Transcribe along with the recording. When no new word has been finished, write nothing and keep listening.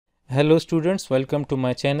Hello students, welcome to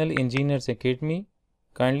my channel Engineers Academy.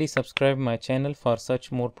 Kindly subscribe my channel for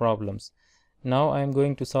such more problems. Now I am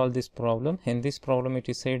going to solve this problem. In this problem it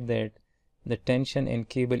is said that the tension in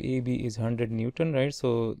cable AB is 100 Newton, right?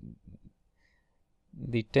 So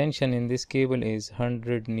the tension in this cable is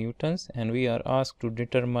 100 newtons and we are asked to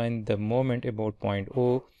determine the moment about point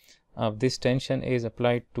O of this tension is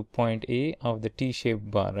applied to point A of the T-shaped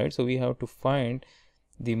bar, right? So we have to find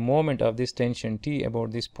the moment of this tension T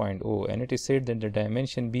about this point O, and it is said that the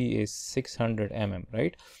dimension B is 600 mm,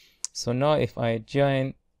 right? So now if I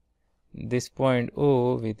join this point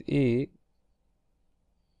O with A,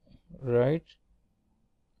 right,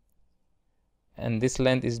 and this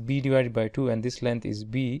length is B divided by 2 and this length is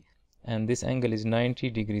B and this angle is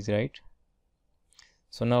 90 degrees, right?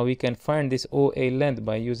 So now we can find this OA length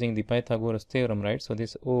by using the Pythagoras theorem, right? So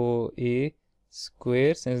this OA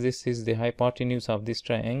square, since this is the hypotenuse of this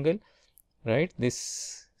triangle, right,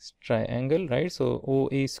 this triangle, right, so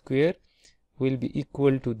OA square will be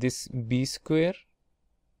equal to this B square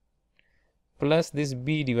plus this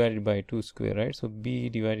B divided by 2 square, right? So B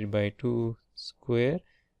divided by 2 square,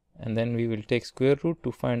 and then we will take square root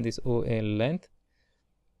to find this OA length.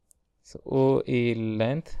 So OA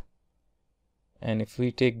length, and if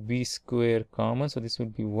we take B square common, so this will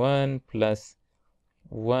be 1 plus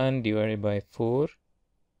 1 divided by 4.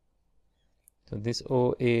 So this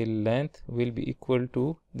OA length will be equal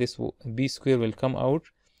to this B square will come out,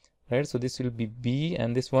 right? So this will be B,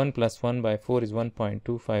 and this 1 plus 1 by 4 is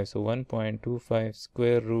 1.25. So 1.25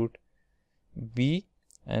 square root B,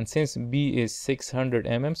 and since B is 600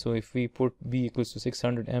 mm, so if we put B equals to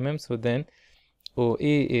 600 mm, so then OA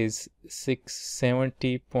is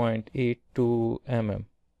 670.82 mm.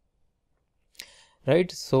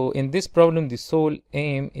 Right, so in this problem the sole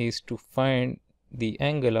aim is to find the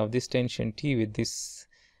angle of this tension T with this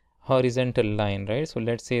horizontal line, right? So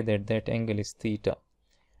let's say that that angle is theta,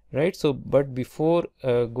 right? So but before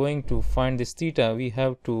going to find this theta, we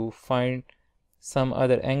have to find some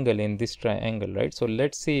other angle in this triangle, right? So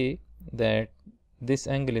let's say that this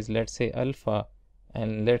angle is, let's say, alpha,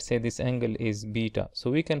 and let's say this angle is beta.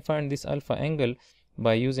 So we can find this alpha angle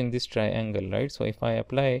by using this triangle, right? So if I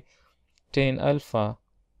apply tan alpha,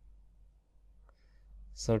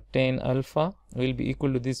 so tan alpha will be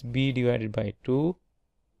equal to this B divided by 2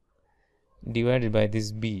 divided by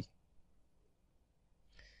this B,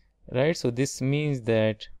 right? So this means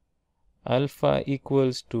that alpha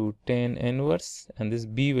equals to tan inverse, and this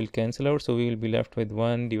B will cancel out, so we will be left with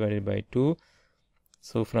 1 divided by 2.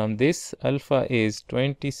 So from this, alpha is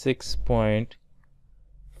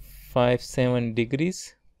 26.57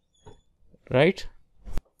 degrees, right?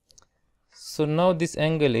 So now this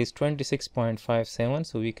angle is 26.57,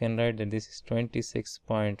 so we can write that this is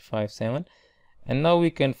 26.57, and now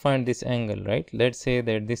we can find this angle, right? Let's say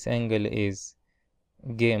that this angle is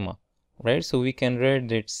gamma, right? So we can write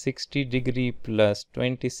that 60 degree plus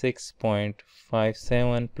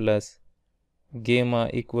 26.57 plus gamma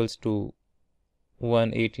equals to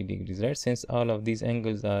 180 degrees, right? Since all of these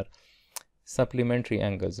angles are supplementary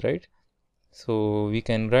angles, right? So we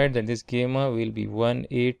can write that this gamma will be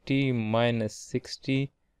 180 minus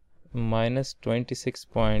 60 minus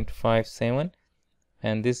 26.57,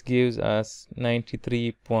 and this gives us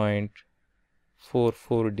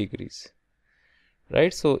 93.44 degrees,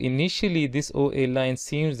 right? So initially this OA line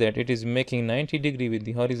seems that it is making 90 degree with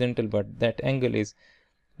the horizontal, but that angle is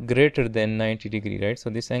greater than 90 degree, right? So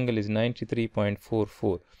this angle is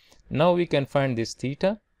 93.44. Now we can find this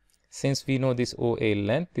theta. Since we know this OA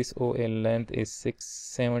length is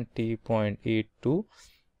 670.82,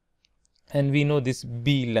 and we know this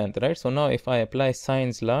B length, right? So now if I apply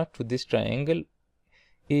Sine's law to this triangle,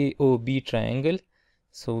 AOB triangle,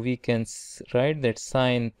 so we can write that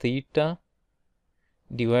sine theta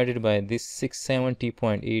divided by this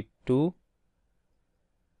 670.82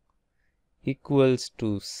 equals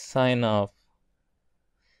to sine of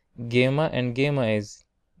gamma, and gamma is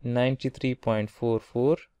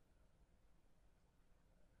 93.44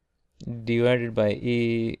 divided by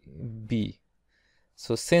AB.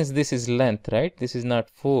 So since this is length, right, this is not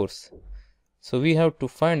force, so we have to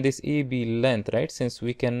find this AB length, right? Since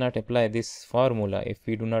we cannot apply this formula if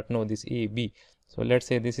we do not know this AB. So let's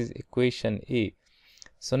say this is equation A.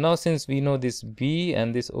 So now since we know this B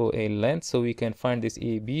and this OA length, so we can find this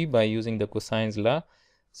AB by using the Cosine's law.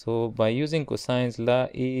 So by using Cosine's law,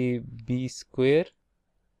 AB square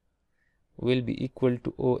will be equal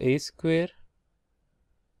to OA square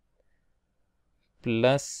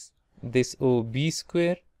plus this OB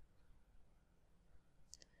square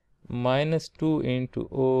minus 2 into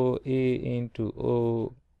OA into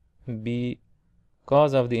OB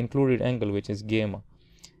cos of the included angle, which is gamma,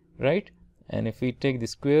 right? And if we take the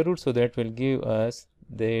square root, so that will give us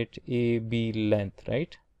that AB length,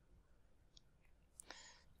 right?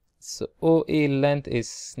 So OA length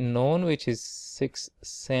is known, which is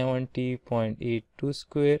 670.82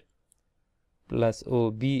 square, plus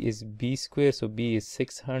OB is B square, so B is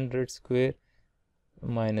 600 square,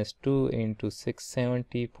 minus 2 into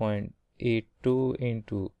 670.82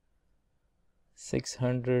 into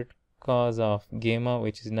 600 cos of gamma,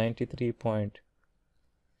 which is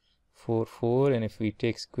 93.44, and if we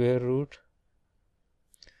take square root,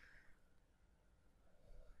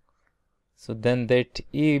 so then that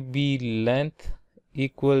AB length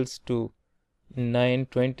equals to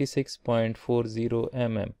 926.40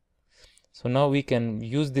 mm. So now we can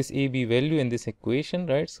use this AB value in this equation,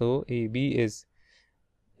 right? So AB is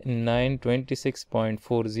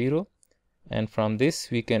 926.40, and from this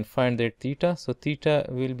we can find that theta. So theta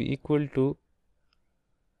will be equal to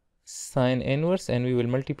sine inverse, and we will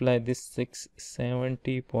multiply this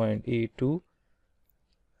 670.82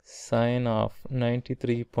 sine of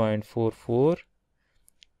 93.44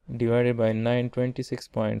 divided by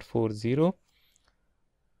 926.40.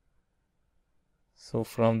 So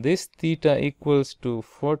from this, theta equals to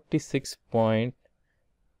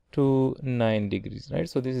 46.29 degrees, right?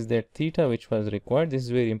 So this is that theta which was required. This is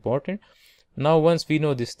very important. Now once we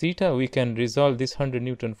know this theta, we can resolve this 100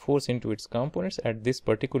 Newton force into its components at this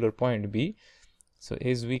particular point B. So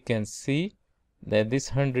as we can see that this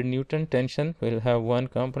 100 Newton tension will have one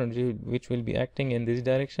component which will be acting in this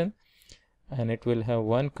direction, and it will have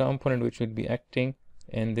one component which will be acting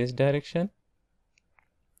in this direction,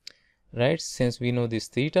 right? Since we know this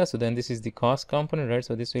theta, so then this is the cos component, right?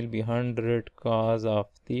 So this will be 100 cos of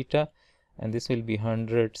theta, and this will be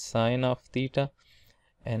 100 sine of theta.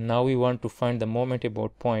 And now we want to find the moment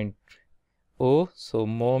about point O. So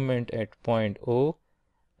moment at point O,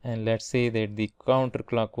 and let's say that the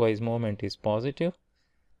counterclockwise moment is positive.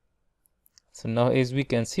 So now as we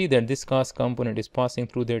can see that this cos component is passing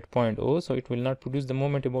through that point O, so it will not produce the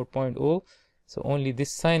moment about point O. So only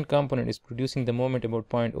this sine component is producing the moment about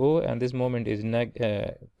point O, and this moment is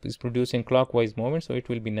producing clockwise moment, so it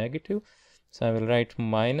will be negative. So I will write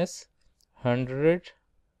minus 100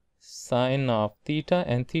 sine of theta,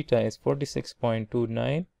 and theta is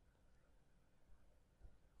 46.29,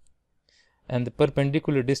 and the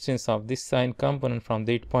perpendicular distance of this sine component from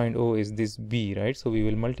that point O is this B, right? So we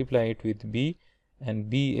will multiply it with B, and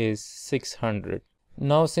B is 600.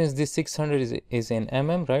 Now since this 600 is in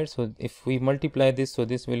mm, right? So if we multiply this, so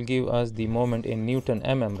this will give us the moment in Newton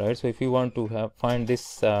mm, right? So if we want to find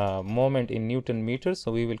this moment in Newton meters,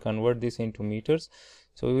 so we will convert this into meters.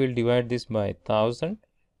 So we will divide this by 1000,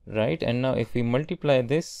 right? And now if we multiply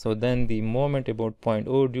this, so then the moment about point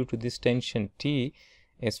O due to this tension T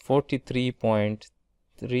is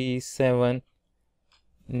 43.37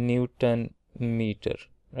 Newton meter,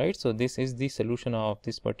 right? So this is the solution of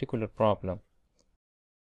this particular problem.